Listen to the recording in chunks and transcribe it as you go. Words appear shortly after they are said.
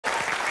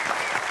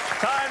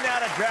Time now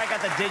to drag out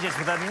the digits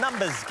with a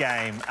numbers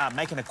game.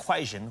 Make an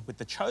equation with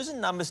the chosen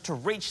numbers to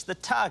reach the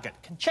target.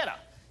 Concetta,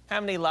 how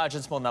many large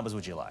and small numbers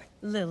would you like?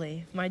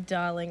 Lily, my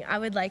darling, I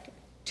would like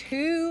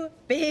 2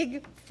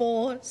 big,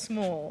 4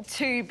 small.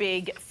 2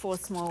 big, 4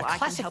 small. I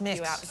can help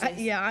you out with this.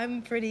 Yeah,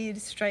 I'm pretty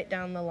straight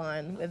down the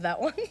line with that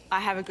one.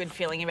 I have a good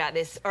feeling about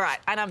this. All right,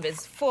 our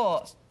numbers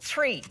 4,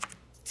 3,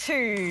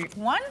 2,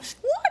 1.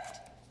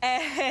 What?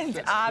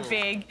 And our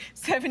big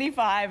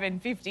 75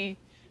 and 50.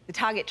 The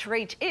target to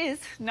reach is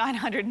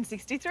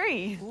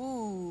 963.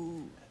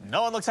 Ooh.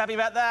 No one looks happy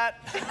about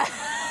that.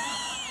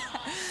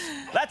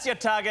 That's your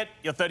target.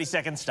 Your 30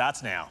 seconds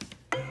starts now.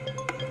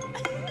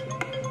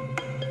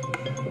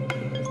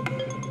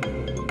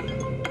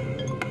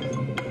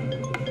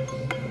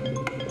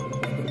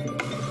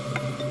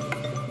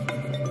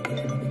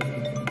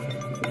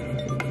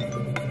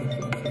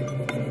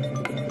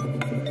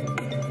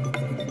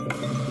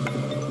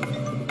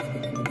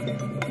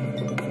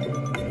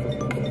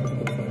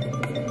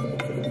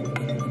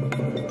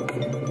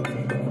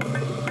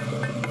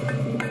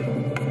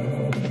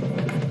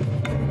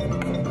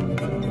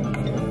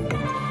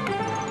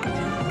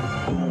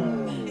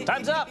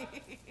 Time's up.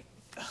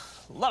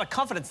 A lot of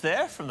confidence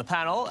there from the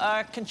panel.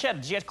 Concetta,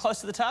 did you get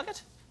close to the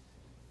target?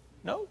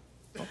 No?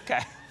 OK.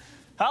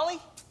 Harley?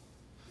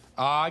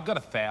 I got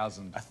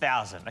 1,000.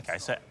 1,000. OK,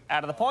 so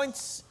out of the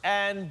points.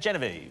 And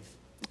Genevieve?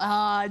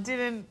 I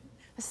didn't...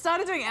 I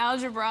started doing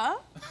algebra.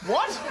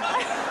 What?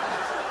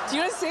 Do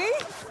you want to see?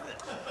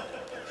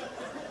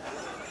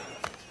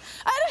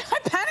 I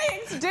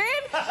panicked, dude.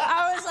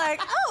 I was like,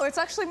 oh, it's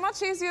actually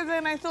much easier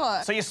than I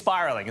thought. So you're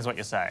spiralling, is what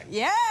you're saying?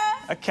 Yeah.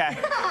 OK.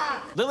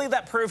 Lily,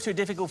 that proved too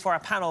difficult for our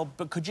panel,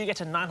 but could you get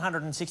to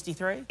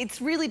 963?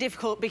 It's really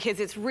difficult because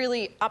it's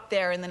really up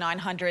there in the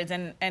 900s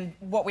and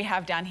what we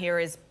have down here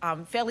is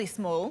fairly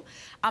small.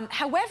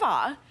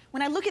 However,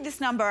 when I look at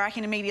this number, I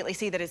can immediately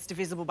see that it's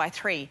divisible by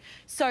 3.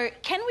 So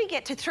can we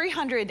get to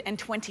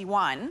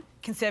 321,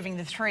 conserving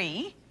the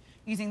 3,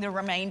 using the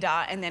remainder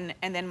and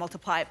then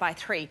multiply it by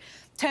 3?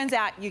 Turns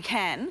out you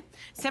can.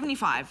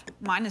 75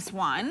 minus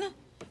 1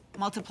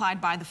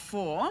 multiplied by the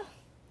 4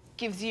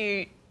 gives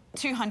you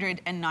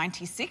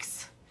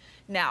 296.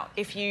 Now,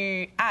 if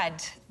you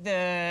add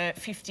the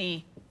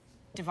 50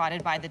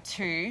 divided by the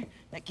 2,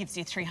 that gives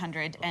you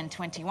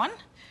 321.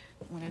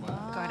 I'm going to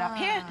go it up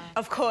here.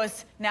 Of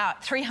course, now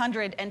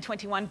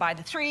 321 by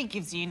the 3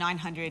 gives you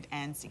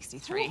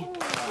 963. Whoa!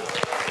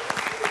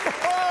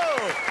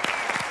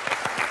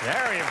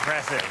 Very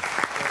impressive.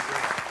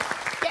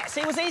 Yeah,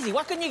 see, it was easy.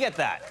 Why couldn't you get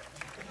that?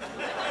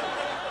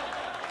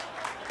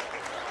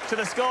 To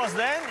the scores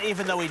then,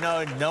 even though we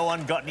know no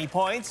one got any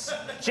points.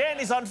 Jen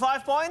is on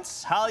 5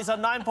 points, Harley's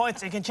on 9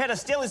 points, and Concetta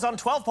still is on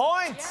 12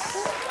 points.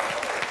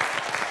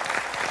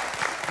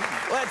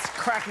 Let's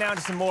crack now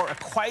into some more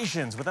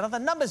equations with another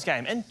numbers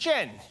game. And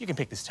Jen, you can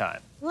pick this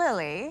time.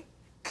 Lily,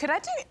 could I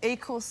do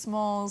equal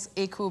smalls,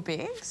 equal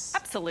bigs?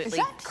 Absolutely. Is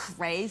that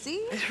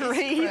crazy?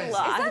 3 large. Is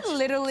that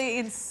literally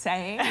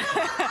insane?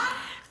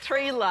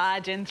 3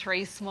 large and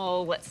 3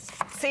 small. Let's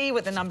see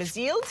what the numbers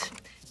yield.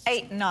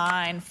 8,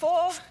 9,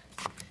 4.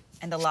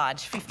 And the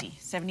large, 50,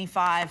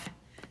 75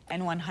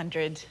 and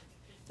 100.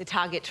 The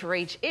target to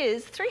reach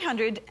is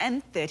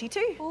 332.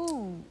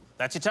 Ooh.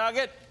 That's your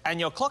target, and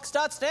your clock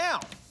starts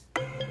now.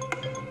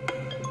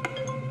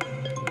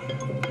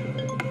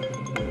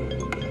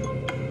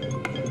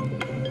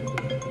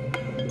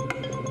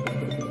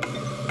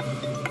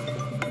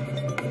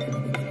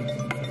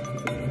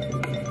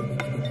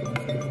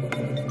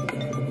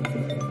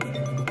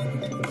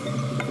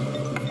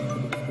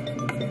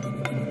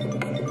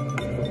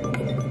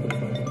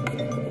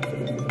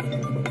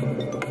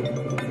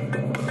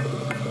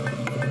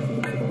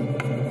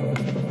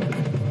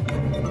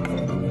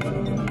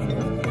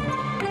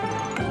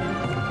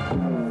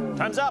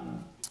 Time's up.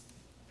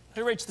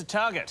 Who reached the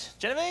target?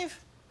 Genevieve?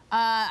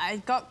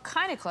 I got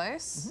kind of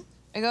close.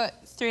 I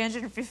got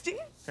 350.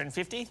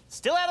 350?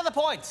 Still out of the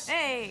points.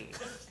 Hey.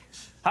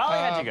 Harley,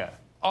 how'd you go?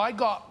 I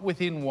got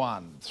within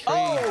 1. 3...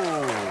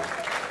 Oh!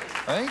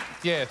 I think?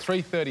 Yeah,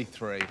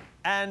 333.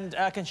 And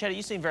Concetta,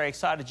 you seem very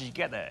excited. Did you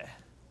get there?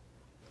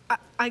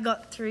 I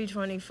got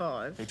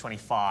 325.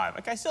 325.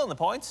 OK, still in the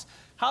points.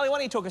 Harley, why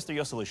don't you talk us through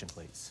your solution,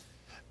 please?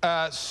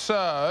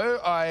 So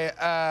I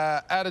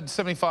added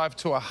 75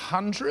 to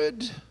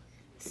 100.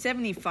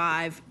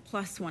 75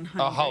 plus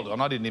 100. Oh, hold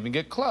on, I didn't even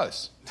get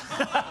close.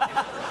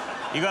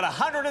 You got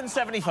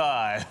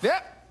 175.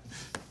 Yep.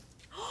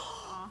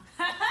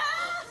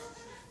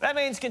 That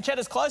means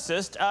Concetta's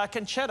closest.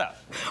 Concetta.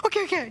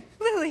 Okay.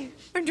 Lily,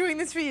 I'm doing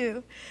this for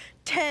you.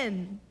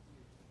 10.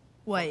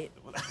 Wait.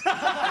 No,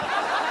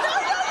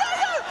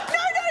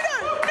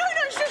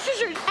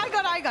 shush.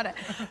 I got it.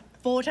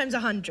 4 times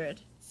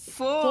 100.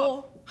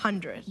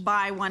 400.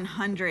 By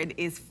 100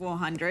 is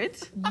 400.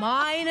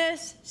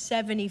 Minus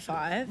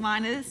 75.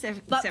 Minus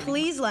 75. But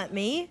please let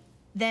me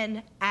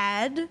then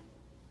add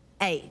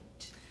 8.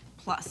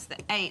 Plus the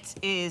 8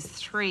 is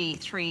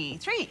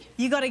 333.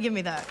 You got to give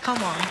me that.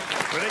 Come on.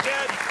 Pretty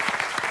good.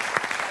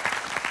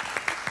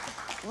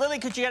 Lily,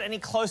 could you get any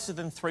closer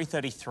than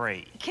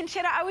 333?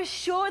 Concetta, I was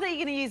sure that you're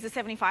going to use the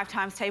 75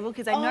 times table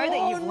because I know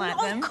that you've learnt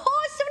them. Of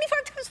course,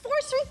 75 times 4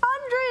 is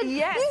 300.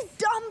 Yes. You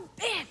dumb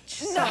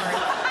bitch. Sorry.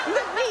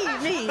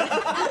 me.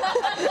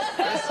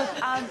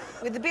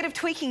 With a bit of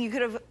tweaking, you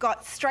could have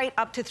got straight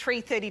up to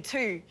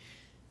 332.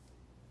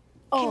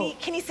 Oh.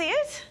 Can you see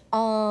it?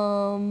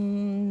 No.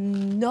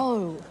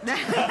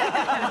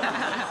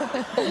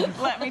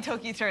 Let me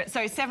talk you through it.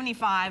 So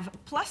 75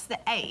 plus the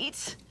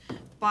 8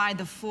 by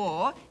the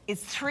 4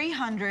 is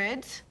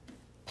 300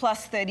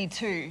 plus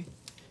 32.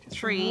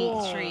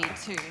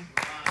 332.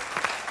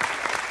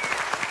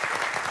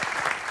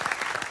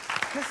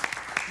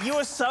 You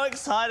were so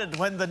excited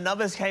when the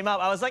numbers came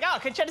up. I was like, oh,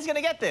 Concetta's going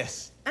to get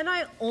this. And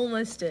I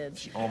almost did.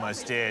 She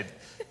almost did.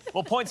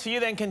 Well, points for you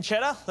then,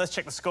 Concetta. Let's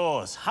check the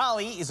scores.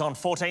 Harley is on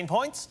 14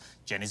 points,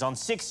 Jen is on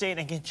 16,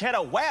 and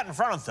Concetta way out in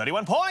front on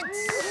 31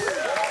 points.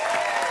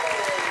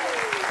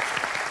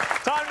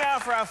 Time now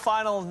for our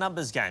final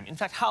numbers game. In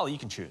fact, Harley, you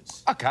can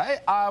choose. OK,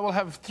 I will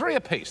have 3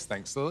 apiece,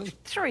 thanks, Lily.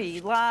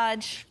 3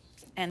 large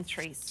and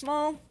 3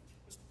 small.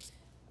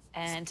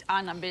 And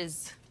our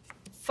numbers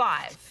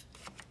 5,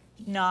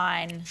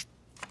 9,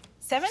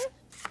 7.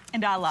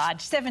 And our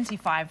large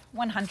 75,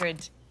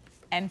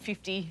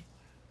 150.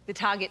 The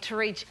target to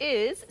reach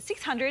is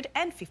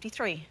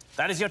 653.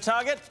 That is your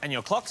target, and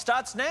your clock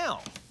starts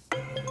now.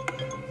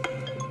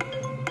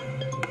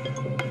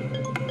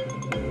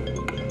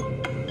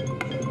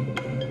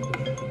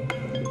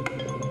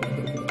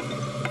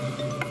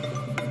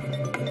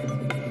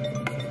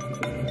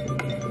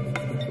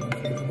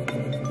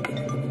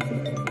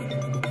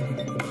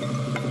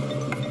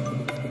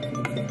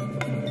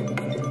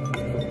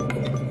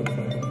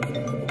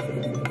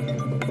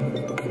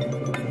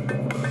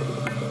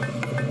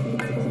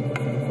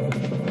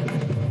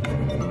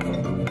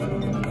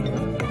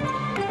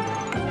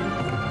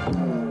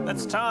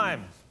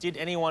 Time. Did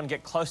anyone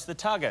get close to the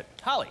target?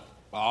 Harley?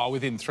 Oh,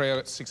 within 3, I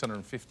got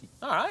 650.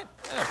 All right.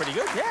 Yeah, pretty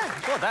good.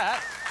 Yeah, got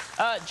that.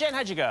 Jen,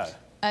 how'd you go?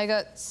 I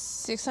got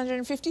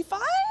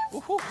 655.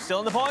 Woohoo, still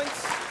in the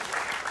points.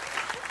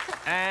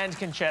 And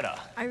Concetta?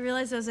 I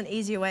realised there was an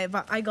easier way,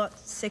 but I got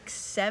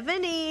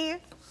 670.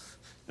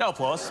 No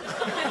applause. Jen,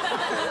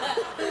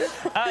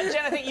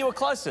 I think you were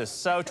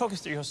closest, so talk us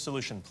through your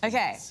solution, please.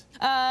 OK.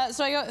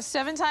 So I got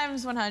 7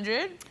 times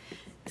 100.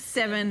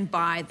 7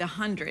 by the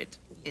 100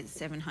 is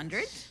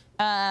 700.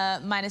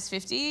 Minus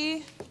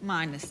 50.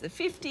 Minus the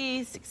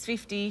 50,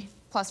 650.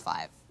 Plus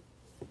 5.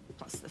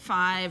 Plus the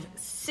 5,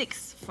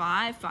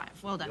 655.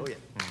 Well done. Oh,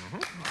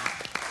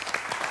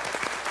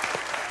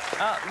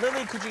 yeah.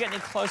 Lily, could you get any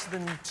closer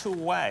than 2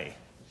 away?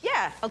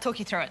 Yeah, I'll talk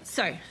you through it.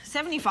 So,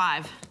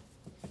 75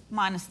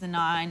 minus the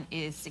 9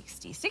 is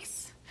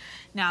 66.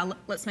 Now,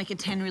 let's make it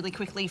 10 really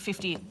quickly.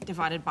 50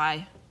 divided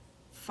by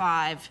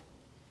 5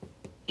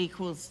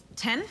 equals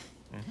 10.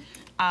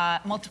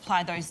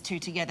 Multiply those 2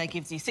 together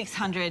gives you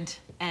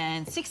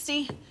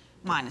 660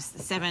 minus the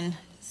 7,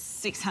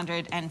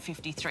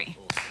 653.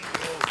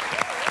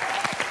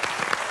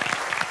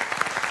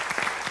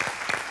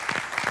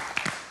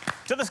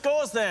 To the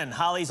scores then.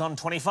 Harley's on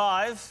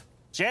 25,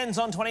 Jen's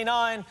on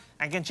 29,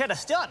 and Concetta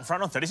still out in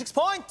front on 36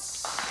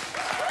 points.